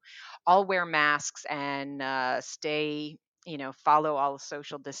to all wear masks and stay, follow all the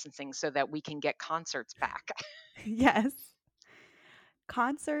social distancing so that we can get concerts back. Yes.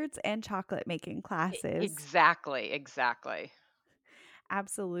 Concerts and chocolate making classes. Exactly, exactly.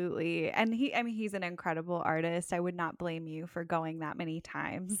 Absolutely. And I mean, he's an incredible artist. I would not blame you for going that many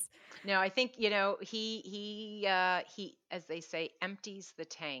times. No, I think, he, as they say, empties the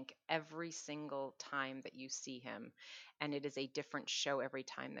tank every single time that you see him, and it is a different show every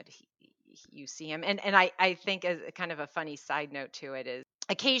time that you see him. And I think, as a kind of a funny side note to it, is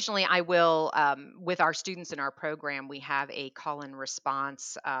occasionally I will, with our students in our program, we have a call and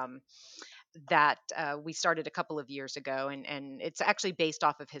response. That we started a couple of years ago, and it's actually based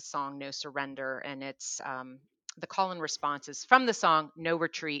off of his song "No Surrender," and it's, the call and response is from the song "No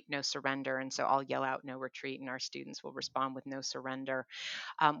Retreat, No Surrender," and so I'll yell out "No Retreat," and our students will respond with "No Surrender,"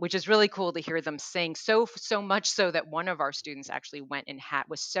 which is really cool to hear them sing. So much so that one of our students actually went and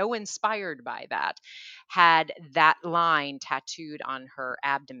was so inspired by that, had that line tattooed on her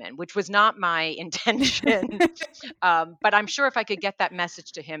abdomen, which was not my intention. But I'm sure if I could get that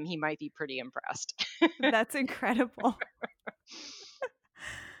message to him, he might be pretty impressed. That's incredible.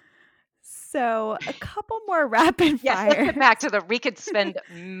 So, a couple more rapid Yes, let's get fires. back to we could spend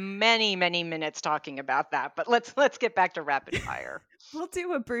many, many minutes talking about that, but let's get back to rapid fire. We'll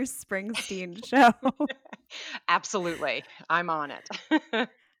do a Bruce Springsteen show. Absolutely. I'm on it.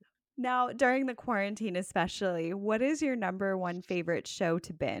 Now, during the quarantine, especially, what is your number one favorite show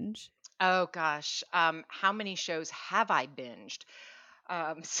to binge? Oh gosh, how many shows have I binged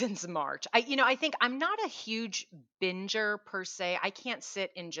since March? I think I'm not a huge binger per se. I can't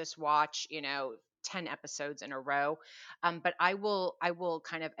sit and just watch, 10 episodes in a row. But I will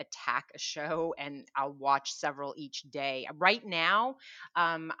kind of attack a show and I'll watch several each day. Right now,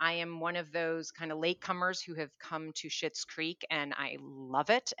 I am one of those kind of latecomers who have come to Schitt's Creek, and I love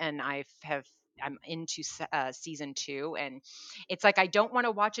it. And I'm into season 2, and it's like I don't want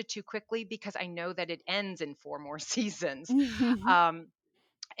to watch it too quickly because I know that it ends in 4 more seasons. Um,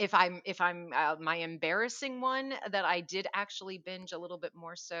 If I'm my embarrassing one that I did actually binge a little bit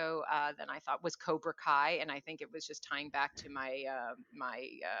more so than I thought was Cobra Kai, and I think it was just tying back to my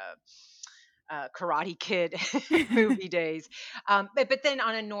Karate Kid movie days. But then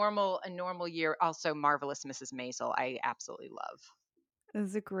on a normal year, also Marvelous Mrs. Maisel, I absolutely love. It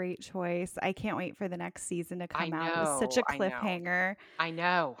was a great choice. I can't wait for the next season to I come out. It was such a know, I know, cliffhanger. I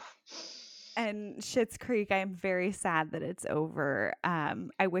know. And Schitt's Creek, I'm very sad that it's over.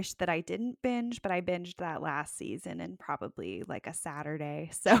 I wish that I didn't binge, but I binged that last season in probably like a Saturday.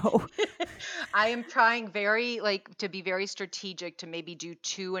 So, I am trying to be very strategic to maybe do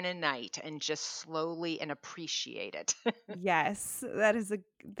two in a night and just slowly and appreciate it. yes, that is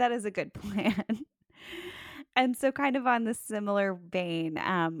a good plan. And so kind of on the similar vein,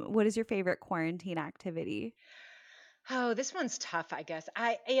 what is your favorite quarantine activity? Oh, this one's tough, I guess.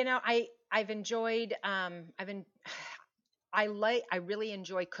 I've enjoyed I've been I really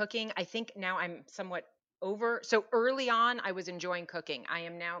enjoy cooking. I think now I'm somewhat over. So early on I was enjoying cooking. I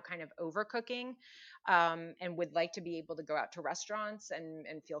am now kind of over cooking, and would like to be able to go out to restaurants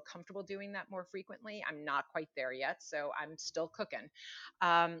and feel comfortable doing that more frequently. I'm not quite there yet, so I'm still cooking.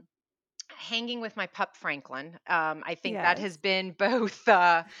 Um Hanging with my pup Franklin. I think that has Yes. been both.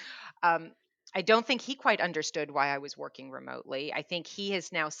 Um, I don't think he quite understood why I was working remotely. I think he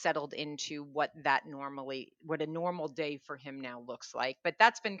has now settled into what a normal day for him now looks like. But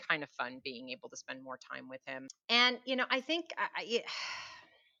that's been kind of fun being able to spend more time with him. And I think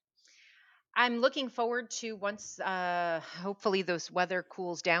I'm looking forward to once hopefully those weather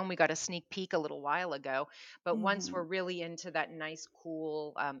cools down. We got a sneak peek a little while ago, but once we're Mhm. really into that nice,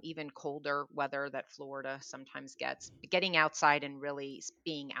 cool, even colder weather that Florida sometimes gets, getting outside and really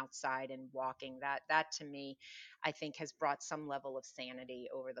being outside and walking, that to me, I think has brought some level of sanity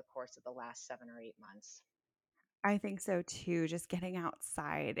over the course of the last 7 or 8 months. I think so too, just getting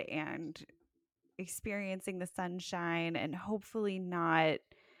outside and experiencing the sunshine and hopefully not,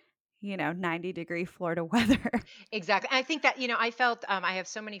 90-degree Florida weather. Exactly. I think that, I felt I have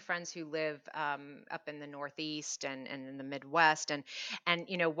so many friends who live up in the Northeast and in the Midwest, and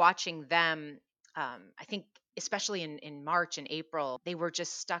watching them, I think especially in March and April, they were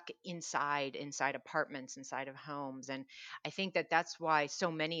just stuck inside apartments, inside of homes. And I think that that's why so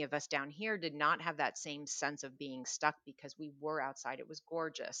many of us down here did not have that same sense of being stuck because we were outside. It was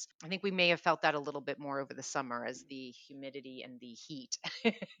gorgeous. I think we may have felt that a little bit more over the summer as the humidity and the heat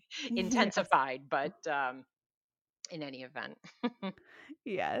Yes. intensified. But in any event.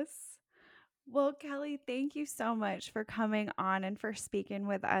 Yes. Well, Kelly, thank you so much for coming on and for speaking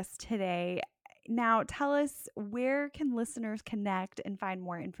with us today. Now, tell us, where can listeners connect and find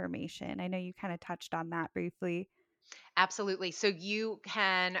more information? I know you kind of touched on that briefly. Absolutely. So you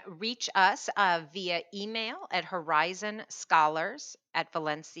can reach us via email at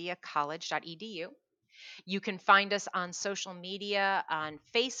horizonscholars@valenciacollege.edu. You can find us on social media on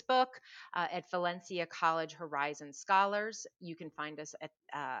Facebook at Valencia College Horizon Scholars. You can find us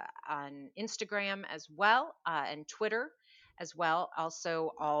on Instagram as well, and Twitter as well.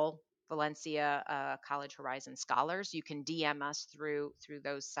 Also, all Valencia College Horizon Scholars. You can DM us through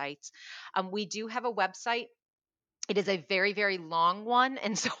those sites. We do have a website. It is a very, very long one,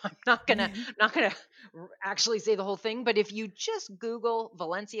 and so I'm not gonna actually say the whole thing. But if you just Google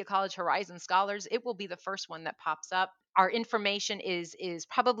Valencia College Horizon Scholars, it will be the first one that pops up. Our information is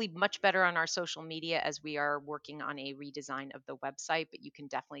probably much better on our social media as we are working on a redesign of the website. But you can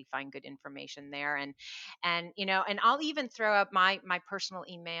definitely find good information there, and I'll even throw up my personal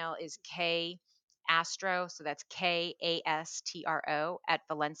email is K Astro, so that's KASTRO at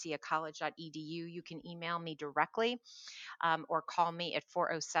valenciacollege.edu. You can email me directly, or call me at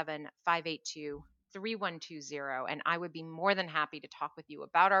 407-582-3120, and I would be more than happy to talk with you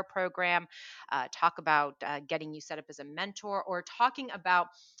about our program, talk about getting you set up as a mentor, or talking about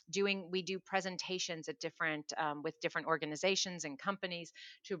we do presentations at different with different organizations and companies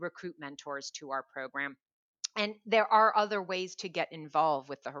to recruit mentors to our program. And there are other ways to get involved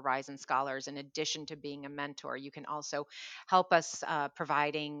with the Horizon Scholars. In addition to being a mentor, you can also help us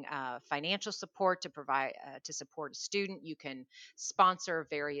providing financial support to support a student. You can sponsor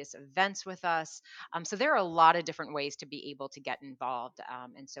various events with us. So there are a lot of different ways to be able to get involved.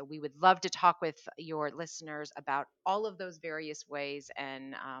 And so we would love to talk with your listeners about all of those various ways.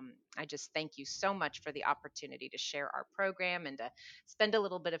 And I just thank you so much for the opportunity to share our program and to spend a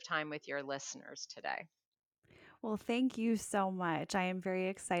little bit of time with your listeners today. Well, thank you so much. I am very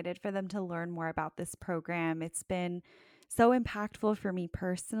excited for them to learn more about this program. It's been so impactful for me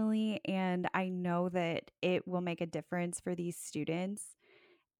personally, and I know that it will make a difference for these students.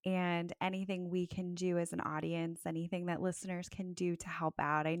 and anything we can do as an audience, anything that listeners can do to help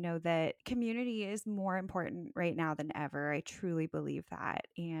out. I know that community is more important right now than ever. I truly believe that.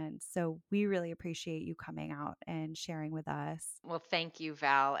 And so we really appreciate you coming out and sharing with us. Well, thank you,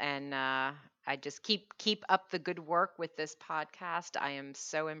 Val, and I just keep up the good work with this podcast. I am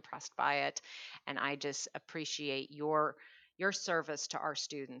so impressed by it, and I just appreciate your service to our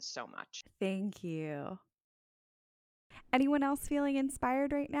students so much. Thank you. Anyone else feeling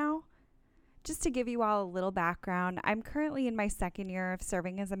inspired right now? Just to give you all a little background, I'm currently in my second year of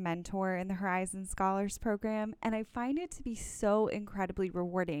serving as a mentor in the Horizon Scholars Program, and I find it to be so incredibly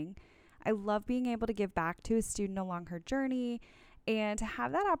rewarding. I love being able to give back to a student along her journey and to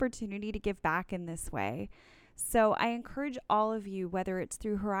have that opportunity to give back in this way. So I encourage all of you, whether it's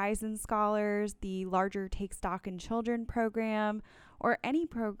through Horizon Scholars, the larger Take Stock in Children program, or any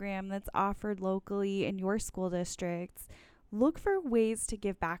program that's offered locally in your school districts, look for ways to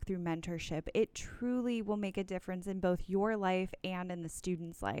give back through mentorship. It truly will make a difference in both your life and in the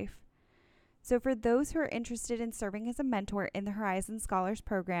student's life. So for those who are interested in serving as a mentor in the Horizon Scholars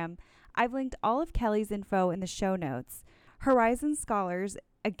program, I've linked all of Kelly's info in the show notes. Horizon Scholars,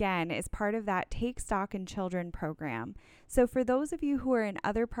 again, is part of that Take Stock in Children program. So for those of you who are in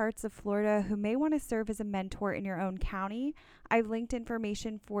other parts of Florida who may want to serve as a mentor in your own county, I've linked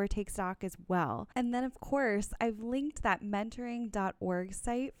information for Take Stock as well. And then, of course, I've linked that mentoring.org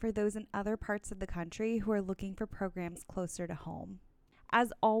site for those in other parts of the country who are looking for programs closer to home.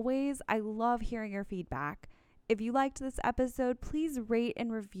 As always, I love hearing your feedback. If you liked this episode, please rate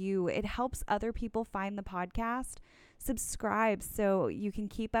and review. It helps other people find the podcast. Subscribe so you can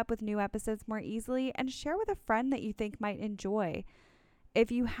keep up with new episodes more easily, and share with a friend that you think might enjoy.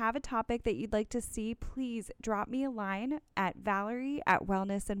 If you have a topic that you'd like to see, please drop me a line at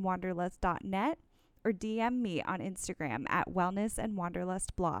valerie@wellnessandwanderlust.net or DM me on Instagram at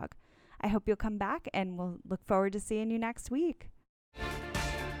wellnessandwanderlustblog. I hope you'll come back, and we'll look forward to seeing you next week.